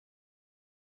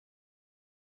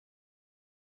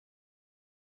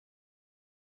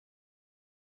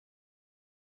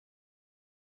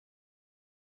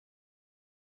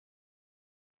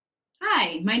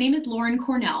Hi, my name is Lauren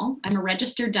Cornell. I'm a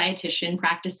registered dietitian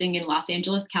practicing in Los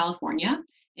Angeles, California,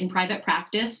 in private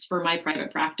practice for my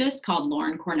private practice called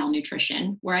Lauren Cornell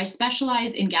Nutrition, where I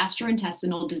specialize in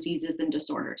gastrointestinal diseases and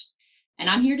disorders.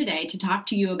 And I'm here today to talk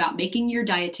to you about making your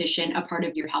dietitian a part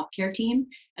of your healthcare team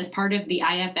as part of the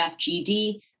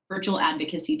IFFGD Virtual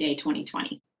Advocacy Day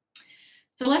 2020.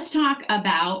 So let's talk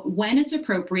about when it's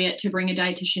appropriate to bring a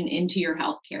dietitian into your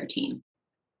healthcare team.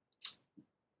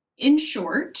 In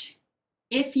short,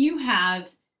 if you have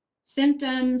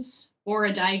symptoms or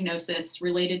a diagnosis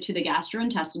related to the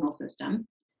gastrointestinal system,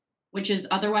 which is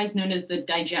otherwise known as the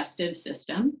digestive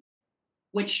system,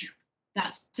 which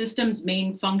that system's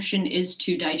main function is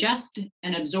to digest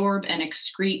and absorb and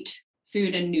excrete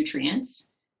food and nutrients,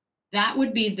 that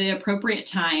would be the appropriate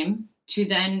time to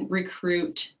then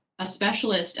recruit a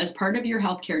specialist as part of your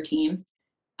healthcare team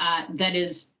that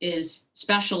is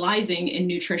specializing in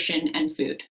nutrition and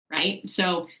food, right?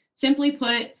 So simply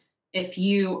put, if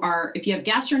you have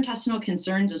gastrointestinal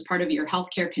concerns as part of your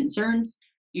healthcare concerns,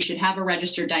 you should have a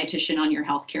registered dietitian on your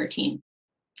healthcare team.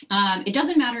 It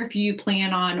doesn't matter if you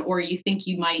plan on or you think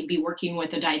you might be working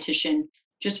with a dietitian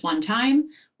just one time,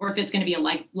 or if it's going to be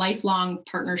a lifelong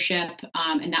partnership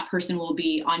and that person will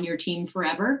be on your team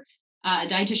forever. A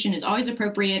dietitian is always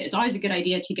appropriate. It's always a good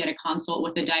idea to get a consult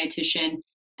with a dietitian,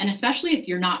 and especially if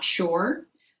you're not sure,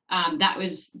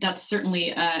 that's certainly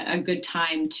a good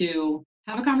time to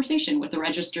have a conversation with a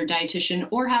registered dietitian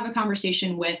or have a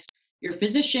conversation with your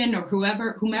physician or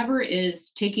whomever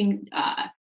is taking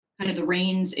kind of the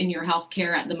reins in your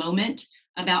healthcare at the moment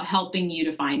about helping you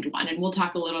to find one. And we'll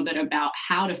talk a little bit about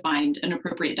how to find an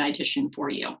appropriate dietitian for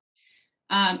you.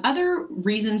 Other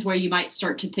reasons where you might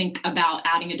start to think about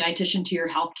adding a dietitian to your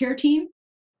healthcare team: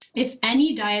 if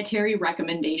any dietary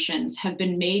recommendations have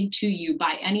been made to you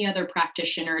by any other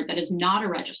practitioner that is not a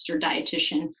registered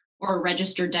dietitian or a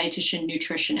registered dietitian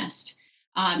nutritionist,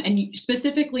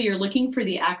 specifically you're looking for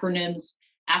the acronyms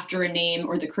after a name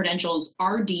or the credentials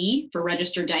RD for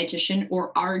registered dietitian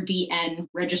or RDN,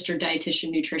 registered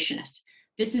dietitian nutritionist.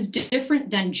 This is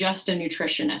different than just a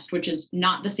nutritionist, which is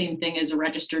not the same thing as a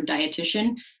registered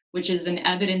dietitian, which is an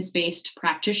evidence-based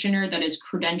practitioner that is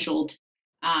credentialed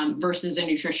versus a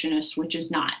nutritionist, which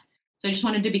is not. So I just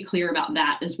wanted to be clear about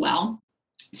that as well.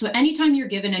 So anytime you're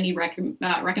given any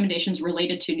recommendations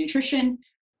related to nutrition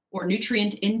or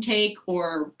nutrient intake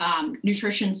or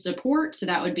nutrition support, so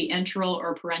that would be enteral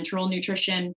or parenteral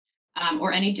nutrition,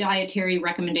 or any dietary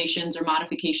recommendations or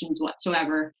modifications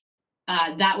whatsoever,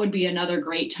 that would be another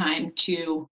great time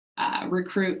to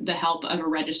recruit the help of a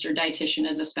registered dietitian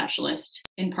as a specialist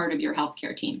in part of your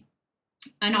healthcare team.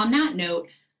 And on that note,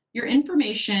 your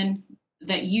information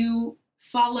that you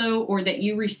follow or that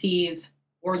you receive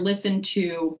or listen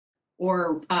to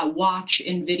or watch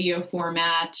in video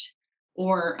format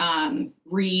or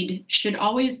read should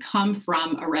always come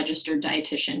from a registered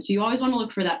dietitian. So you always want to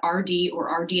look for that RD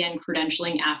or RDN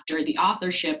credentialing after the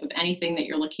authorship of anything that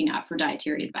you're looking at for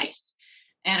dietary advice.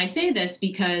 And I say this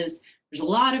because there's a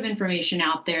lot of information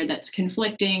out there that's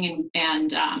conflicting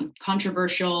and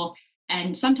controversial,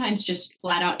 and sometimes just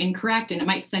flat out incorrect, and it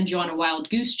might send you on a wild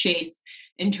goose chase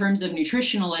in terms of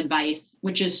nutritional advice,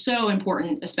 which is so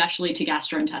important, especially to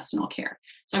gastrointestinal care.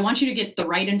 So I want you to get the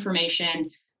right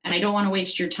information, and I don't want to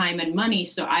waste your time and money.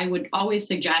 So I would always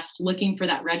suggest looking for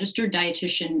that registered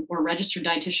dietitian or registered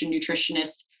dietitian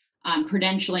nutritionist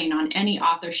credentialing on any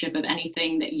authorship of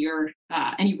anything that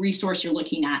any resource you're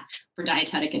looking at for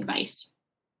dietetic advice.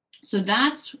 So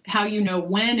that's how you know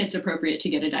when it's appropriate to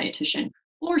get a dietitian.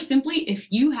 Or simply, if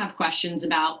you have questions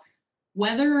about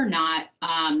whether or not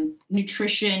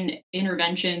nutrition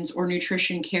interventions or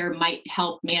nutrition care might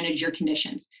help manage your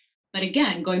conditions. But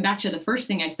again, going back to the first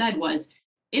thing I said was,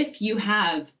 if you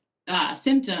have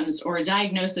symptoms or a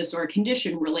diagnosis or a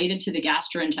condition related to the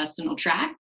gastrointestinal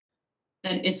tract,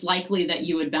 then it's likely that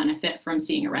you would benefit from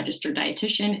seeing a registered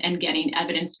dietitian and getting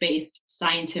evidence-based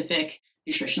scientific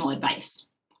nutritional advice.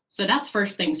 So that's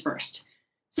first things first.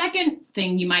 Second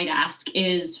thing you might ask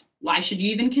is, why should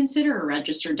you even consider a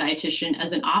registered dietitian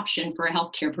as an option for a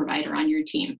healthcare provider on your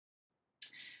team?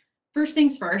 First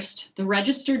things first, the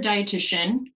registered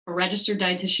dietitian or registered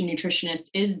dietitian nutritionist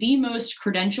is the most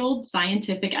credentialed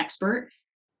scientific expert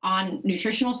on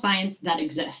nutritional science that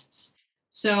exists.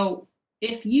 So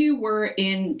if you were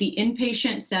in the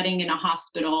inpatient setting in a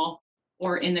hospital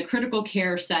or in the critical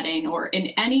care setting or in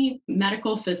any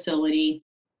medical facility,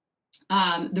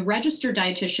 the registered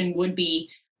dietitian would be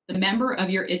the member of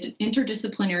your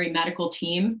interdisciplinary medical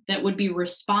team that would be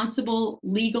responsible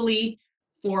legally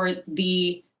for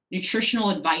the nutritional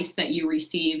advice that you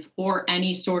receive or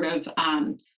any sort of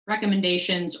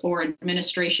recommendations or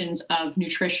administrations of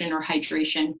nutrition or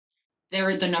hydration,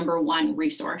 they're the number one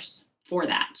resource for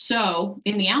that. So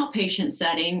in the outpatient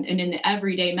setting and in the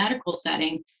everyday medical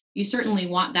setting, you certainly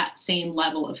want that same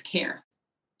level of care.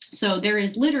 So there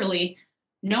is literally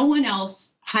no one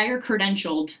else higher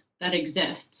credentialed that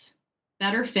exists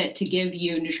better fit to give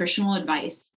you nutritional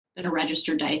advice than a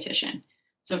registered dietitian.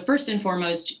 So first and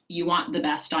foremost, you want the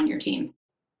best on your team.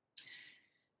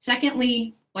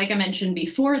 Secondly, like I mentioned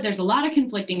before, there's a lot of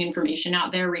conflicting information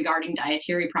out there regarding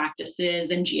dietary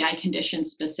practices and GI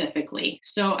conditions specifically.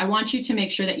 So I want you to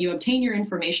make sure that you obtain your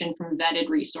information from vetted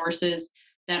resources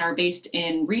that are based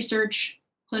in research,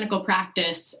 clinical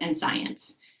practice, and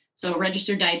science. So a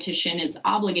registered dietitian is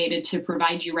obligated to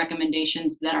provide you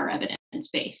recommendations that are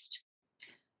evidence-based.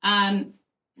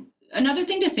 Another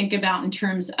thing to think about in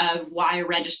terms of why a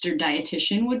registered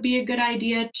dietitian would be a good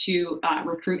idea to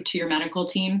recruit to your medical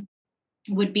team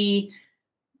would be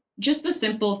just the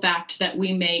simple fact that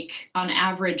we make on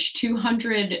average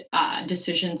 200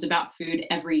 decisions about food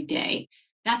every day.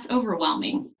 That's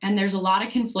overwhelming. And there's a lot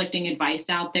of conflicting advice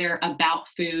out there about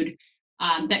food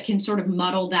that can sort of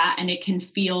muddle that, and it can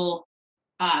feel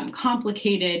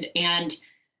complicated. And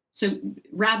so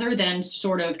rather than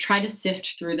sort of try to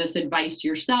sift through this advice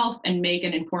yourself and make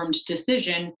an informed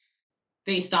decision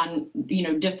based on,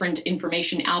 different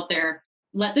information out there,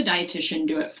 let the dietitian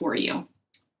do it for you.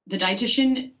 The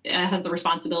dietitian has the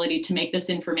responsibility to make this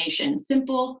information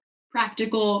simple,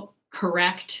 practical,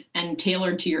 correct, and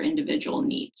tailored to your individual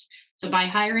needs. So by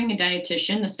hiring a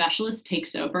dietitian, the specialist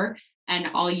takes over, and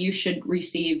all you should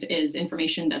receive is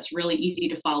information that's really easy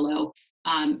to follow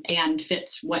and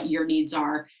fits what your needs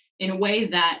are in a way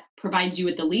that provides you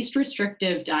with the least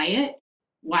restrictive diet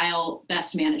while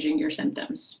best managing your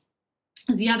symptoms.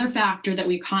 The other factor that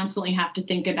we constantly have to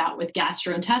think about with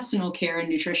gastrointestinal care and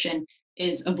nutrition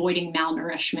is avoiding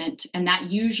malnourishment, and that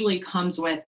usually comes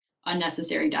with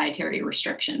unnecessary dietary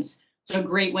restrictions. So a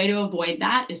great way to avoid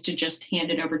that is to just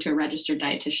hand it over to a registered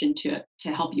dietitian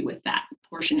to help you with that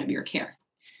portion of your care.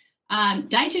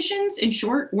 Dietitians, in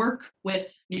short, work with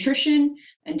nutrition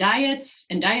and diets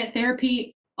and diet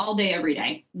therapy all day, every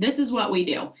day. This is what we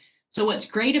do. So what's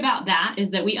great about that is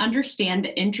that we understand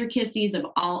the intricacies of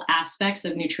all aspects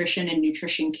of nutrition and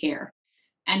nutrition care.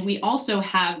 And we also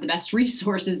have the best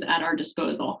resources at our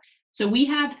disposal. So we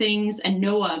have things and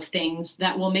know of things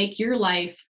that will make your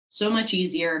life so much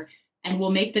easier and will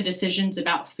make the decisions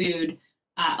about food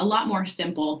a lot more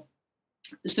simple.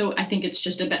 So I think it's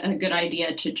just a good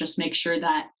idea to just make sure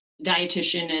that the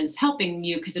dietitian is helping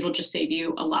you, because it'll just save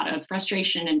you a lot of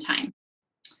frustration and time.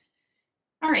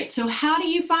 All right, so how do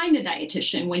you find a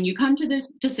dietitian when you come to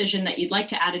this decision that you'd like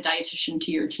to add a dietitian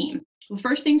to your team? Well,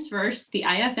 first things first, the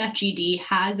IFFGD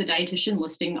has a dietitian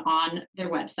listing on their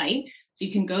website. So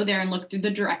you can go there and look through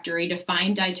the directory to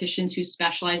find dietitians who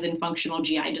specialize in functional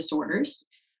GI disorders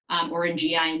or in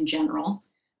GI in general.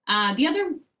 The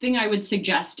other thing I would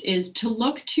suggest is to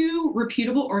look to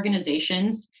reputable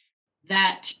organizations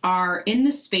that are in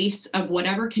the space of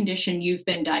whatever condition you've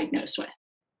been diagnosed with.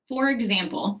 For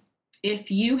example,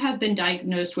 if you have been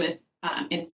diagnosed with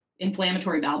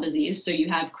inflammatory bowel disease, so you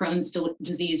have Crohn's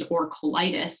disease or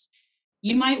colitis,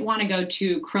 you might want to go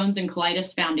to Crohn's and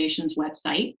Colitis Foundation's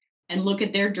website and look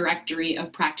at their directory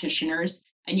of practitioners,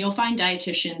 and you'll find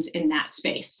dietitians in that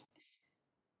space.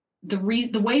 The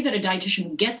way that a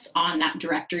dietitian gets on that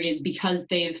directory is because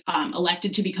they've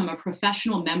elected to become a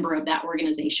professional member of that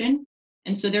organization.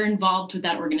 And so they're involved with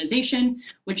that organization,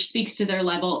 which speaks to their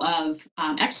level of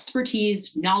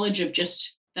expertise, knowledge of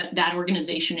just that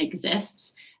organization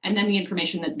exists, and then the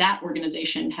information that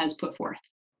organization has put forth.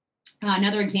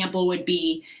 Another example would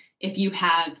be if you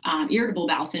have irritable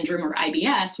bowel syndrome or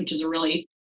IBS, which is a really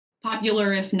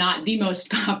popular, if not the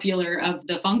most popular of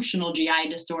the functional GI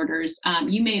disorders,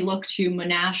 you may look to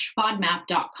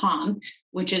monashfodmap.com,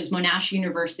 which is Monash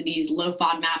University's low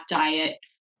FODMAP diet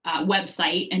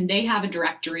website, and they have a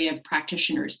directory of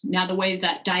practitioners. Now, the way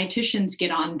that dietitians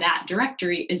get on that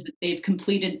directory is that they've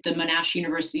completed the Monash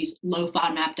University's low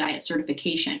FODMAP diet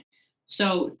certification.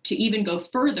 So to even go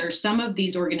further, some of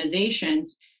these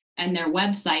organizations and their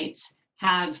websites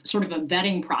have sort of a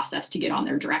vetting process to get on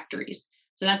their directories.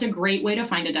 So that's a great way to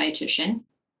find a dietitian.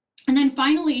 And then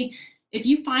finally, if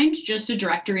you find just a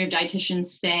directory of dietitians,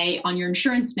 say on your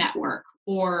insurance network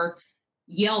or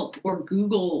Yelp or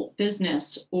Google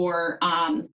Business, or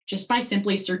just by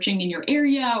simply searching in your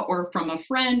area or from a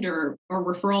friend or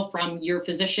referral from your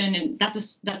physician, and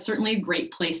that's certainly a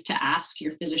great place to ask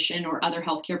your physician or other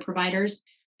healthcare providers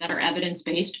that are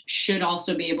evidence-based should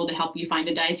also be able to help you find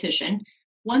a dietitian.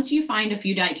 Once you find a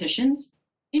few dietitians,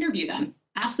 interview them,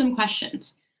 ask them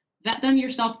questions. vet them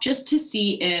yourself just to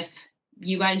see if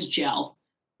you guys gel,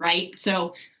 right?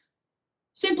 So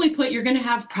simply put, you're going to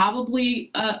have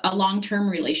probably a long-term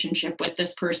relationship with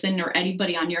this person or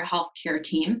anybody on your healthcare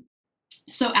team.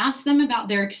 So ask them about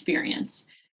their experience.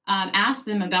 Ask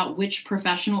them about which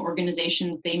professional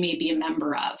organizations they may be a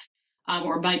member of,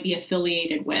 or might be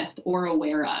affiliated with or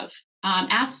aware of.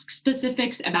 Ask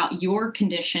specifics about your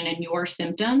condition and your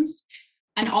symptoms,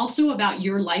 and also about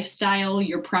your lifestyle,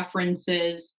 your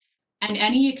preferences, and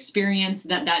any experience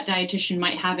that that dietitian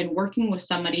might have in working with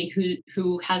somebody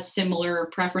who has similar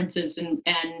preferences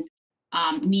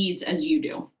and needs as you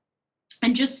do.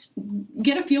 And just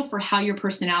get a feel for how your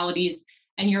personalities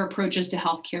and your approaches to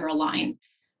healthcare align.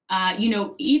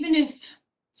 Even if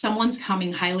someone's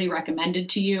coming highly recommended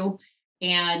to you,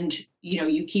 and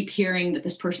you keep hearing that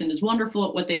this person is wonderful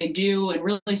at what they do and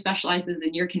really specializes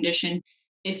in your condition,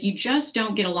 if you just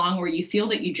don't get along, or you feel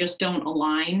that you just don't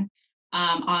align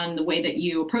on the way that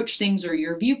you approach things or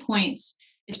your viewpoints,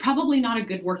 it's probably not a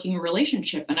good working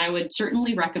relationship. And I would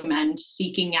certainly recommend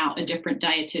seeking out a different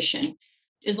dietitian,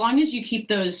 as long as you keep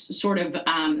those sort of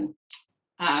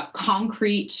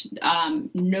concrete,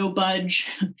 no budge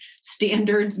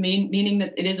standards, meaning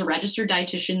that it is a registered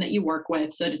dietitian that you work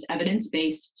with, so that it's evidence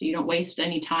based, so you don't waste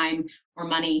any time or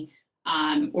money,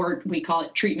 or we call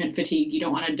it treatment fatigue. You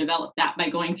don't want to develop that by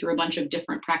going through a bunch of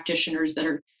different practitioners that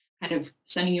are kind of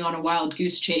sending you on a wild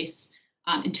goose chase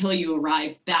until you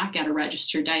arrive back at a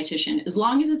registered dietitian. As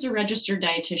long as it's a registered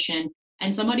dietitian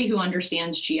and somebody who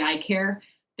understands GI care,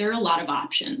 there are a lot of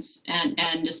options.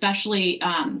 And especially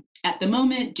at the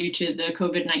moment, due to the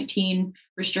COVID-19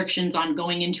 restrictions on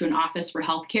going into an office for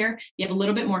healthcare, you have a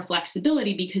little bit more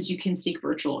flexibility because you can seek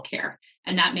virtual care,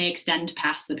 and that may extend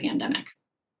past the pandemic.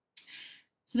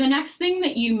 So the next thing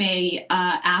that you may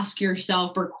ask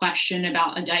yourself or question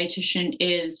about a dietitian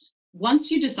is,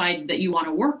 once you decide that you want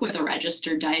to work with a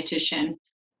registered dietitian,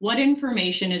 what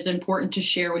information is important to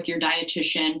share with your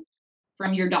dietitian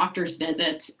from your doctor's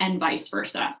visits and vice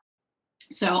versa?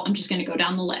 So I'm just going to go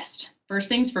down the list. First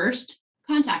things first,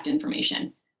 contact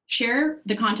information. Share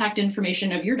the contact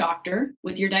information of your doctor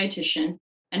with your dietitian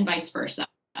and vice versa.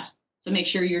 So make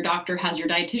sure your doctor has your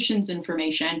dietitian's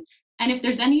information. And if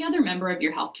there's any other member of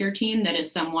your healthcare team that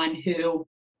is someone who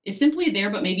is simply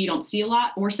there, but maybe you don't see a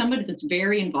lot, or somebody that's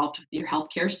very involved with your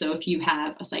healthcare. So if you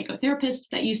have a psychotherapist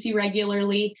that you see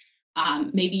regularly,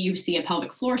 maybe you see a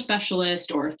pelvic floor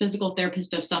specialist or a physical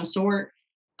therapist of some sort,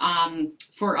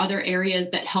 for other areas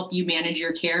that help you manage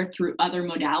your care through other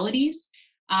modalities,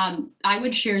 I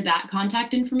would share that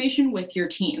contact information with your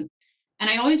team. And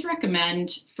I always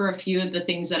recommend, for a few of the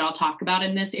things that I'll talk about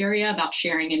in this area about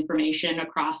sharing information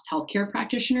across healthcare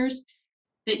practitioners,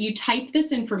 that you type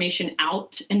this information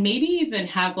out and maybe even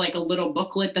have like a little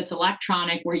booklet that's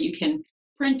electronic where you can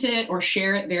print it or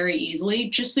share it very easily,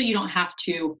 just so you don't have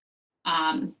to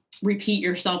repeat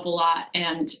yourself a lot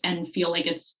and feel like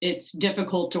it's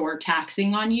difficult or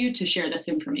taxing on you to share this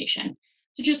information.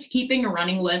 So just keeping a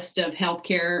running list of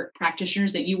healthcare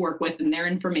practitioners that you work with and their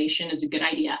information is a good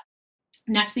idea.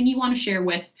 Next thing you want to share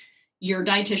with your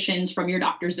dietitians from your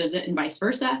doctor's visit and vice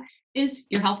versa is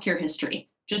your healthcare history.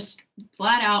 Just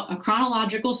flat out a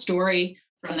chronological story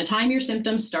from the time your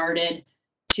symptoms started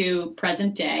to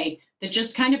present day that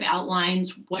just kind of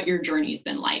outlines what your journey's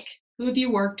been like. Who have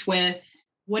you worked with?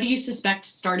 What do you suspect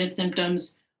started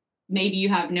symptoms? Maybe you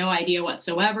have no idea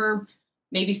whatsoever.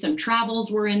 Maybe some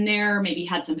travels were in there. Maybe you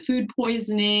had some food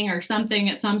poisoning or something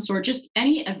at some sort. Just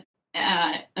any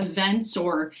events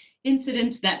or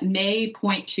incidents that may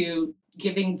point to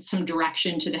giving some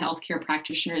direction to the healthcare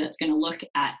practitioner that's going to look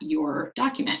at your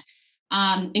document.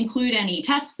 Include any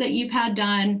tests that you've had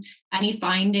done, any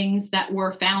findings that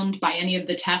were found by any of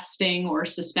the testing or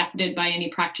suspected by any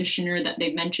practitioner that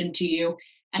they've mentioned to you,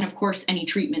 and of course, any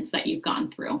treatments that you've gone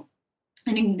through.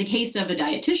 And in the case of a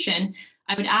dietitian,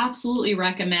 I would absolutely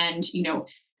recommend,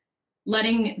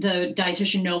 letting the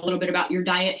dietitian know a little bit about your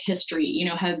diet history. Do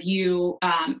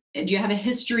you have a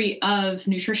history of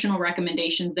nutritional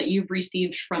recommendations that you've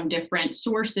received from different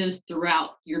sources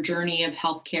throughout your journey of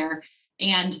healthcare,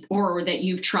 or that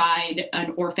you've tried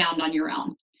or found on your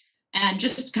own? And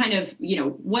just kind of,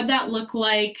 what that look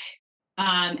like.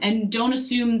 And don't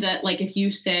assume that, like, if you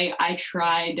say, I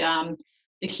tried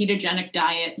the ketogenic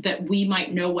diet, that we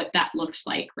might know what that looks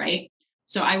like, right?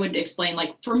 So I would explain,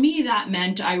 like, for me, that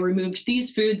meant I removed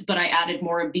these foods, but I added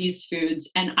more of these foods,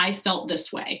 and I felt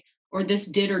this way, or this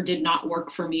did or did not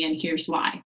work for me, and here's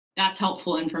why. That's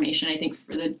helpful information, I think,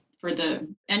 for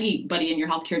anybody in your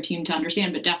healthcare team to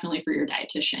understand, but definitely for your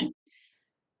dietitian.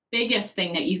 Biggest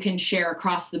thing that you can share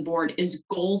across the board is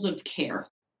goals of care.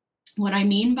 What I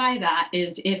mean by that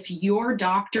is if your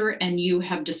doctor and you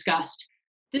have discussed,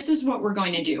 this is what we're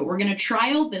going to do. We're going to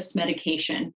trial this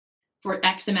medication for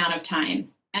X amount of time.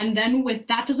 And then if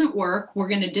that doesn't work, we're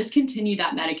going to discontinue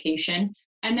that medication.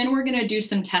 And then we're going to do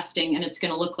some testing and it's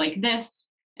going to look like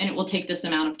this and it will take this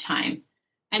amount of time.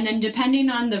 And then depending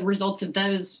on the results of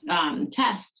those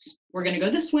tests, we're going to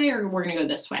go this way or we're going to go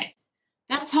this way.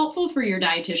 That's helpful for your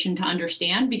dietitian to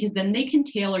understand because then they can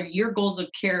tailor your goals of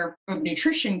care, of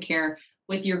nutrition care,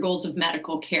 with your goals of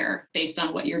medical care based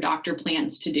on what your doctor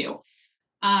plans to do.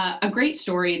 A great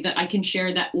story that I can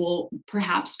share that will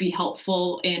perhaps be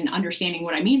helpful in understanding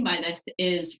what I mean by this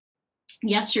is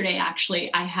yesterday,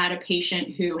 actually, I had a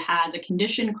patient who has a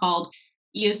condition called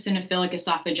eosinophilic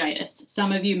esophagitis.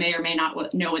 Some of you may or may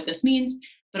not know what this means,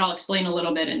 but I'll explain a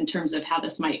little bit in terms of how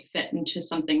this might fit into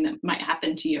something that might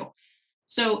happen to you.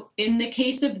 So in the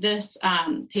case of this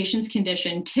patient's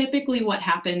condition, typically what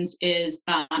happens is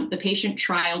the patient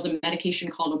trials a medication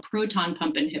called a proton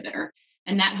pump inhibitor.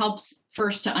 And that helps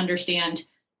first to understand,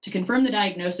 to confirm the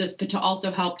diagnosis, but to also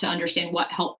help to understand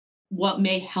what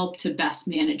may help to best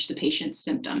manage the patient's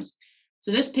symptoms.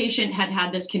 So this patient had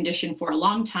had this condition for a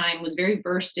long time, was very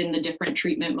versed in the different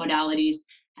treatment modalities,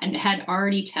 and had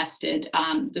already tested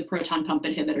the proton pump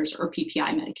inhibitors or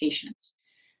PPI medications.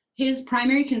 His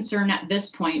primary concern at this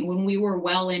point, when we were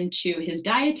well into his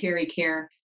dietary care,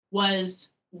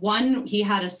 was one, he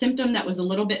had a symptom that was a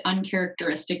little bit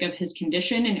uncharacteristic of his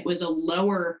condition, and it was a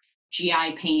lower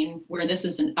GI pain, where this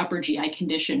is an upper GI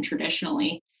condition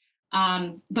traditionally.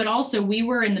 But also, we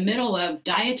were in the middle of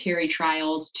dietary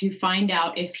trials to find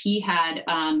out if he had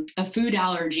a food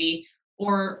allergy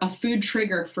or a food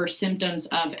trigger for symptoms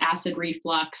of acid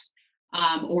reflux,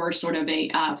 or sort of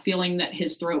a feeling that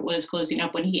his throat was closing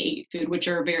up when he ate food, which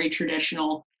are very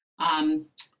traditional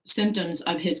symptoms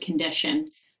of his condition.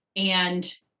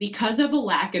 And because of a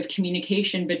lack of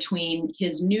communication between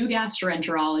his new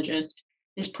gastroenterologist,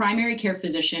 his primary care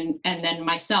physician, and then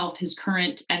myself, his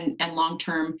current and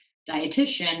long-term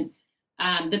dietitian,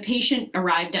 the patient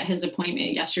arrived at his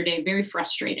appointment yesterday very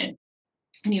frustrated.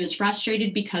 And he was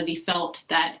frustrated because he felt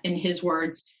that, in his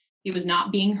words, he was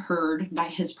not being heard by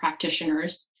his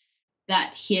practitioners,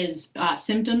 that his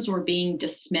symptoms were being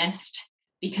dismissed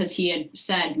because he had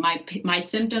said, my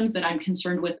symptoms that I'm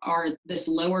concerned with are this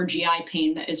lower GI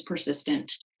pain that is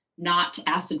persistent, not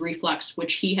acid reflux,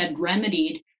 which he had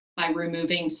remedied by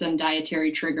removing some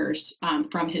dietary triggers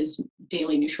from his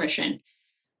daily nutrition.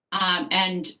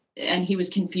 And he was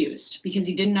confused because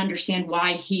he didn't understand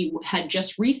why he had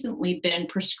just recently been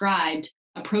prescribed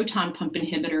a proton pump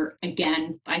inhibitor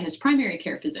again by his primary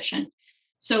care physician.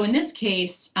 So in this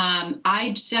case,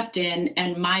 I stepped in,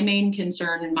 and my main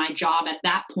concern and my job at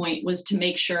that point was to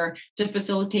make sure to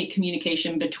facilitate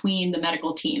communication between the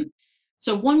medical team.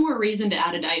 So one more reason to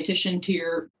add a dietitian to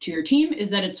your team is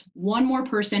that it's one more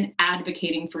person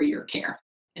advocating for your care.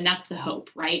 And that's the hope,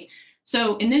 right?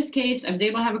 So in this case, I was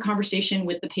able to have a conversation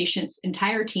with the patient's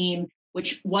entire team,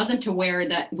 which wasn't aware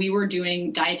that we were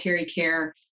doing dietary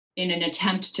care in an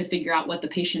attempt to figure out what the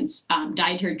patient's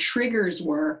dietary triggers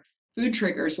were, food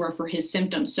triggers were for his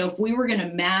symptoms. So if we were going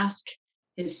to mask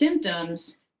his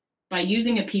symptoms by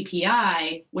using a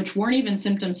PPI, which weren't even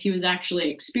symptoms he was actually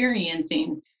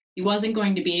experiencing, he wasn't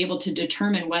going to be able to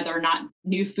determine whether or not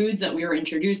new foods that we were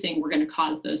introducing were going to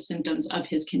cause those symptoms of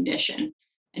his condition.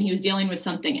 And he was dealing with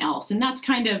something else. And that's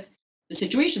kind of the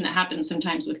situation that happens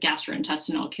sometimes with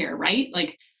gastrointestinal care, right?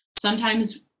 Like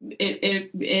sometimes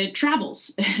it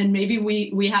travels, and maybe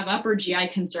we have upper GI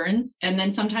concerns, and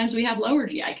then sometimes we have lower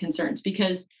GI concerns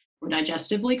because we're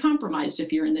digestively compromised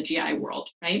if you're in the GI world,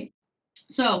 right?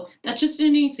 So that's just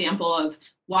an example of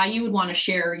why you would want to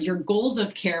share your goals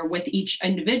of care with each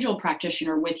individual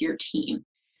practitioner with your team.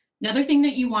 Another thing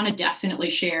that you want to definitely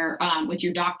share with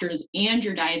your doctors and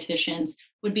your dietitians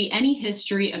would be any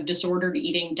history of disordered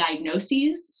eating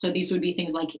diagnoses. So these would be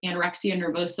things like anorexia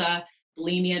nervosa,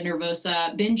 bulimia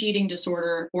nervosa, binge eating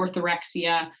disorder,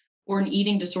 orthorexia, or an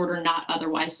eating disorder not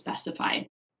otherwise specified,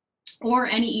 or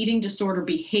any eating disorder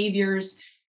behaviors.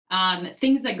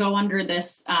 Things that go under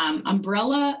this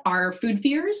umbrella are food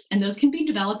fears, and those can be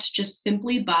developed just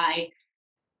simply by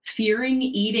fearing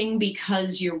eating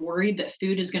because you're worried that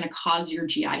food is going to cause your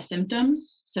GI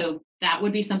symptoms. So that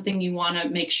would be something you want to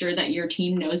make sure that your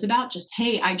team knows about. Just,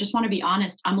 hey, I just want to be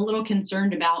honest, I'm a little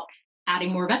concerned about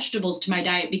adding more vegetables to my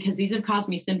diet because these have caused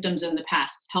me symptoms in the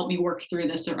past. Help me work through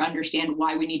this or understand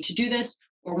why we need to do this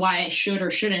or why I should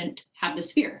or shouldn't have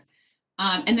this fear.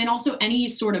 And then also any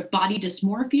sort of body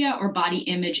dysmorphia or body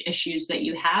image issues that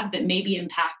you have that may be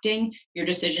impacting your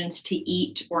decisions to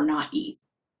eat or not eat,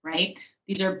 right?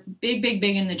 These are big, big,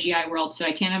 big in the GI world, so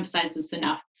I can't emphasize this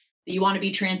enough. that you want to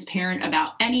be transparent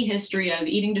about any history of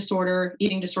eating disorder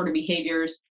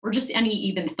behaviors, or just any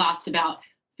even thoughts about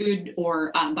food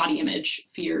or body image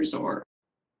fears or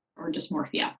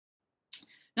dysmorphia.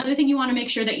 Another thing you want to make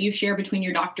sure that you share between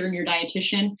your doctor and your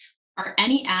dietitian are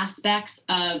any aspects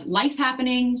of life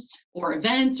happenings or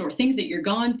events or things that you're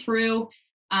going through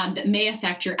that may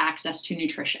affect your access to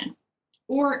nutrition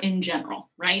or in general,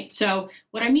 right? So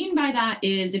what I mean by that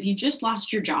is if you just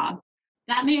lost your job,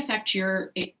 that may affect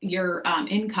your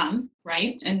income,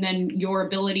 right? And then your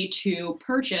ability to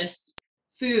purchase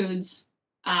foods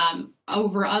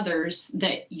over others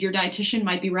that your dietitian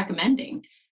might be recommending.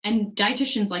 And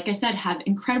dietitians, like I said, have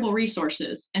incredible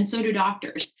resources, and so do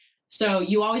doctors. So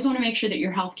you always want to make sure that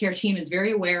your healthcare team is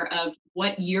very aware of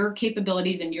what your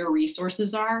capabilities and your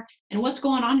resources are and what's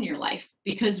going on in your life,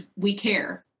 because we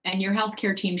care, and your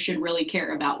healthcare team should really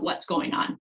care about what's going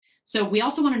on. So we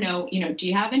also want to know, do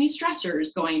you have any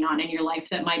stressors going on in your life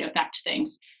that might affect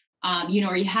things? Are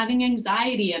you having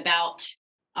anxiety about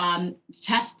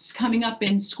tests coming up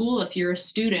in school if you're a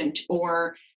student,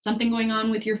 or something going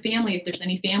on with your family if there's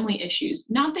any family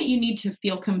issues? Not that you need to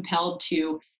feel compelled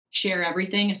to share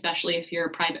everything, especially if you're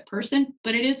a private person,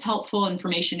 but it is helpful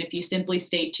information if you simply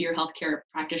state to your healthcare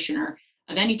practitioner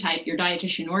of any type, your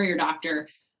dietitian or your doctor,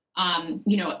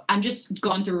 I'm just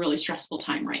going through a really stressful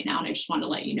time right now, and I just want to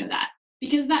let you know that,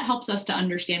 because that helps us to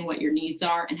understand what your needs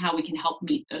are and how we can help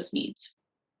meet those needs.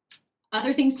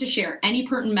 Other things to share: any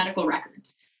pertinent medical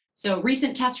records. So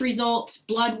recent test results,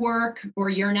 blood work or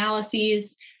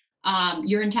urinalyses,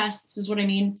 urine tests is what I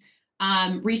mean.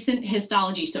 Recent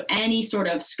histology, so any sort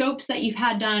of scopes that you've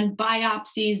had done,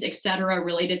 biopsies, etc.,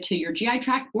 related to your GI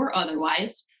tract or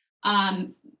otherwise.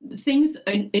 Things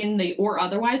in the or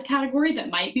otherwise category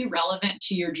that might be relevant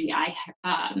to your GI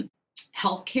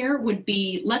healthcare would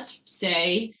be, let's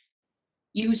say,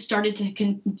 you started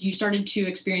to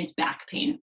experience back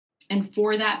pain, and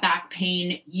for that back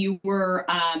pain, you were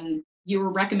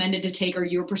recommended to take, or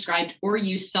you were prescribed, or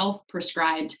you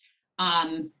self-prescribed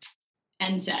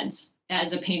NSAIDs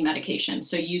as a pain medication.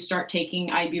 So you start taking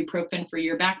ibuprofen for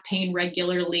your back pain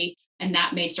regularly, and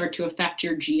that may start to affect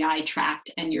your GI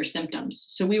tract and your symptoms.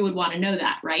 So we would want to know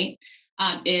that, right?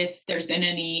 If there's been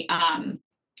any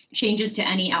changes to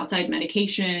any outside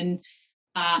medication,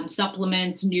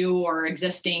 supplements, new or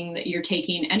existing, that you're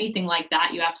taking, anything like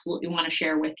that, you absolutely want to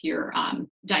share with your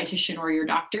dietitian or your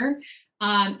doctor.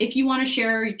 If you want to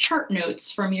share chart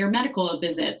notes from your medical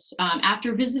visits,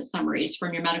 after visit summaries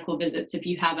from your medical visits, if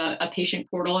you have a patient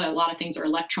portal, a lot of things are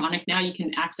electronic now, you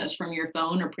can access from your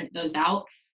phone or print those out,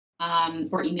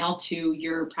 or email to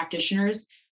your practitioners,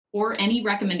 or any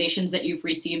recommendations that you've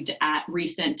received at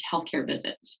recent healthcare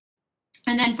visits.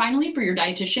 And then finally, for your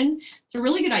dietitian, it's a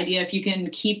really good idea if you can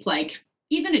keep like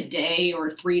even a day or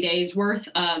 3 days worth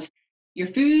of your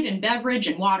food and beverage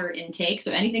and water intake.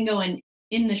 So anything going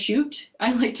in the chute,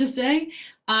 I like to say,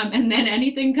 and then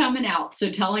anything coming out. So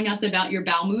telling us about your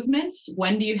bowel movements.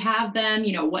 When do you have them?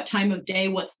 What time of day?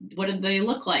 What do they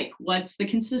look like? What's the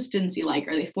consistency like?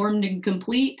 Are they formed and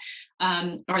complete?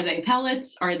 Are they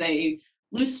pellets? Are they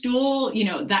loose stool?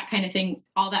 That kind of thing.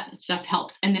 All that stuff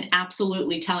helps. And then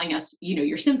absolutely telling us,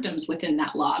 your symptoms within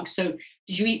that log. So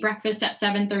did you eat breakfast at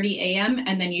 7:30 a.m.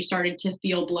 and then you started to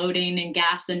feel bloating and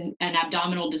gas and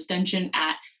abdominal distension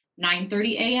at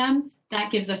 9:30 a.m.? That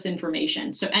gives us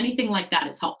information. So anything like that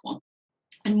is helpful.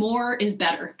 And more is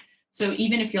better. So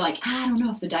even if you're like, I don't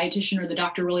know if the dietitian or the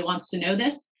doctor really wants to know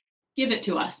this, give it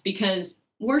to us, because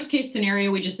worst case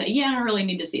scenario, we just say, yeah, I don't really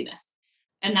need to see this.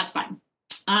 And that's fine.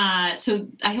 So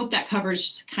I hope that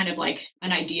covers kind of like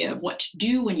an idea of what to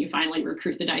do when you finally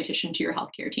recruit the dietitian to your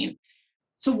healthcare team.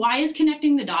 So why is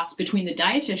connecting the dots between the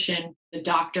dietitian, the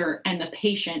doctor, and the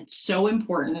patient so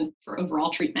important for overall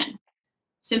treatment?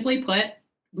 Simply put,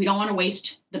 we don't want to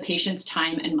waste the patient's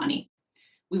time and money.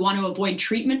 We want to avoid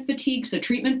treatment fatigue. So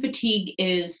treatment fatigue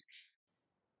is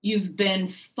you've been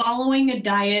following a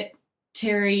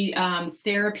dietary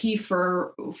therapy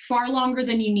for far longer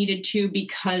than you needed to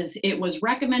because it was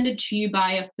recommended to you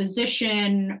by a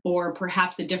physician or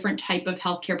perhaps a different type of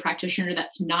healthcare practitioner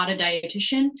that's not a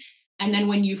dietitian. And then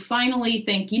when you finally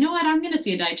think, you know what, I'm going to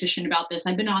see a dietitian about this.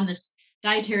 I've been on this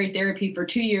dietary therapy for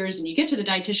 2 years, and you get to the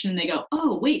dietitian and they go,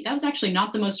 oh, wait, that was actually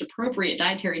not the most appropriate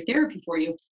dietary therapy for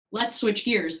you. Let's switch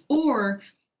gears. Or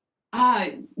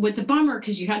what's a bummer,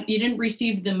 because you didn't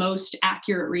receive the most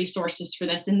accurate resources for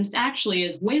this, and this actually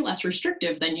is way less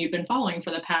restrictive than you've been following for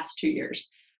the past 2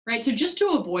 years, right? So just to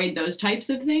avoid those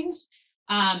types of things,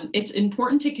 it's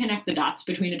important to connect the dots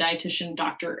between a dietitian,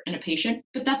 doctor, and a patient,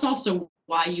 but that's also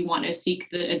why you want to seek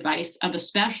the advice of a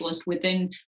specialist within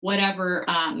whatever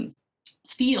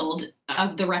field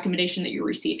of the recommendation that you're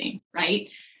receiving, right?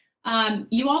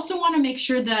 You also want to make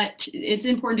sure that it's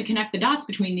important to connect the dots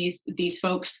between these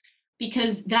folks,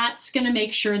 because that's going to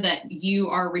make sure that you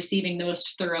are receiving the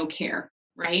most thorough care,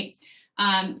 right?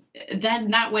 Um,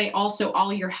 then that way, also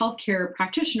all your healthcare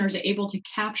practitioners are able to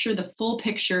capture the full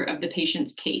picture of the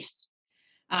patient's case,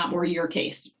 or your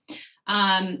case.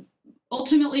 Um,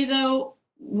 Ultimately, though,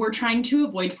 we're trying to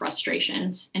avoid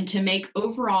frustrations and to make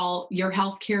overall your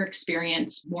healthcare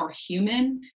experience more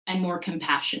human and more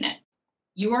compassionate.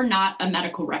 You are not a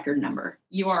medical record number.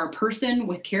 You are a person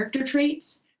with character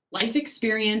traits, life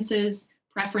experiences,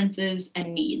 preferences,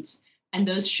 and needs. And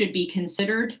those should be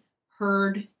considered,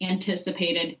 heard,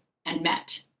 anticipated, and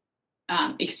met,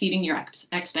 exceeding your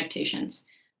expectations.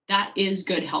 That is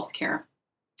good healthcare.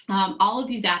 All of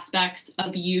these aspects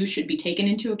of you should be taken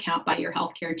into account by your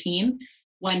healthcare team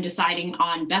when deciding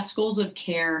on best goals of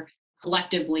care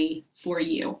collectively for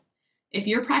you. If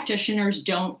your practitioners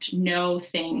don't know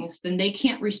things, then they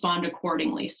can't respond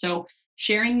accordingly. So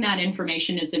sharing that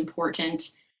information is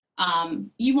important.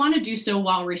 You want to do so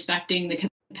while respecting the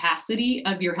capacity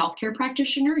of your healthcare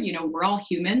practitioner. You know, we're all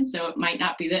human, so it might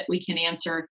not be that we can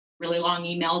answer really long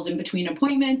emails in between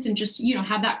appointments, and just, you know,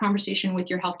 have that conversation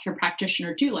with your healthcare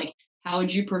practitioner too. Like, how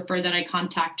would you prefer that I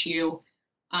contact you?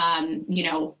 You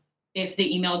know, if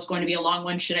the email is going to be a long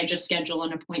one, should I just schedule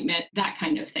an appointment? That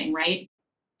kind of thing, right?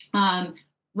 um,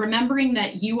 Remembering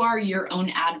that you are your own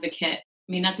advocate.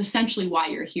 I mean, that's essentially why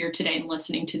you're here today and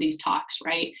listening to these talks,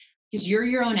 right? Because you're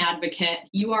your own advocate.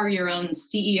 You are your own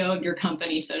CEO of your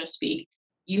company, so to speak.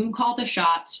 You call the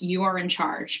shots. You are in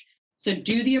charge. So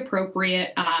do the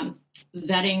appropriate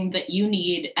vetting that you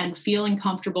need, and feeling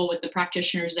comfortable with the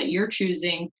practitioners that you're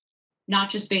choosing, not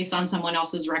just based on someone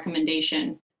else's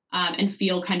recommendation, and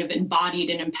feel kind of embodied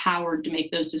and empowered to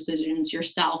make those decisions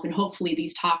yourself. And hopefully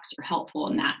these talks are helpful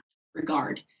in that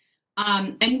regard.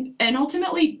 And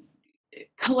ultimately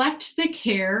collect the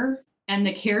care and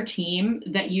the care team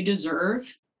that you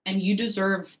deserve, and you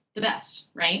deserve the best,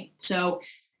 right? So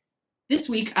this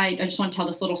week, I just want to tell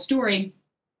this little story.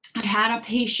 I had a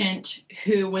patient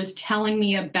who was telling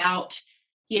me about,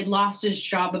 he had lost his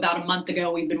job about a month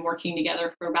ago. We've been working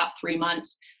together for about 3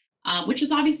 months, which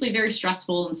is obviously very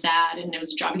stressful and sad. And it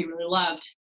was a job he really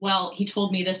loved. Well, he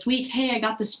told me this week, hey, I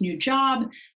got this new job,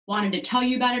 wanted to tell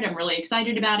you about it. I'm really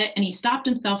excited about it. And he stopped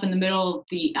himself in the middle of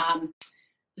the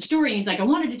story. And he's like, I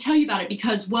wanted to tell you about it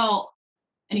because, well,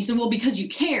 and he said, well, because you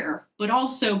care, but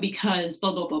also because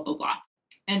blah, blah, blah, blah, blah.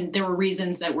 And there were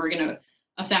reasons that were going to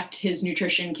affect his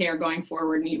nutrition care going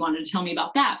forward. And he wanted to tell me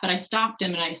about that. But I stopped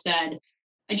him and I said,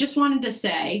 I just wanted to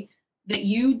say that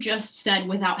you just said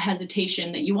without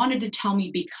hesitation that you wanted to tell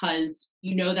me because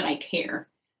you know that I care.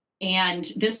 And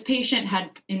this patient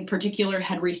had, in particular,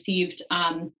 had received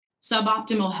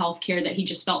suboptimal health care, that he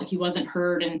just felt like he wasn't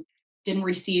heard and didn't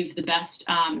receive the best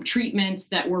treatments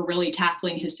that were really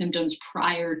tackling his symptoms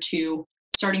prior to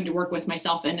starting to work with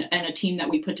myself and a team that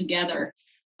we put together.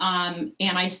 And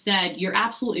I said, you're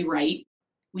absolutely right.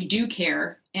 We do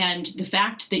care. And the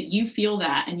fact that you feel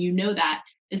that and you know that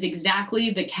is exactly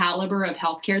the caliber of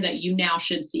healthcare that you now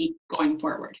should seek going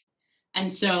forward.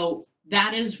 And so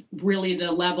that is really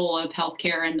the level of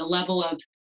healthcare and the level of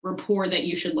rapport that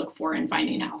you should look for in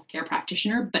finding a healthcare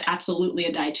practitioner, but absolutely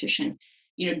a dietitian.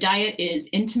 You know, diet is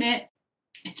intimate,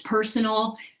 it's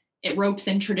personal, it ropes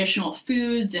in traditional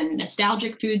foods and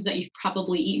nostalgic foods that you've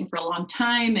probably eaten for a long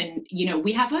time. And, you know,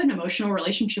 we have an emotional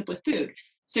relationship with food.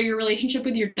 So your relationship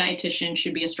with your dietitian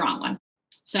should be a strong one.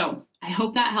 So I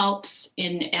hope that helps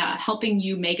in helping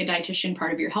you make a dietitian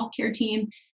part of your healthcare team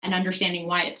and understanding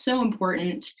why it's so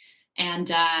important. And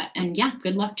yeah,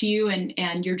 good luck to you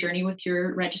and your journey with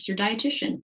your registered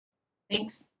dietitian.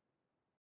 Thanks.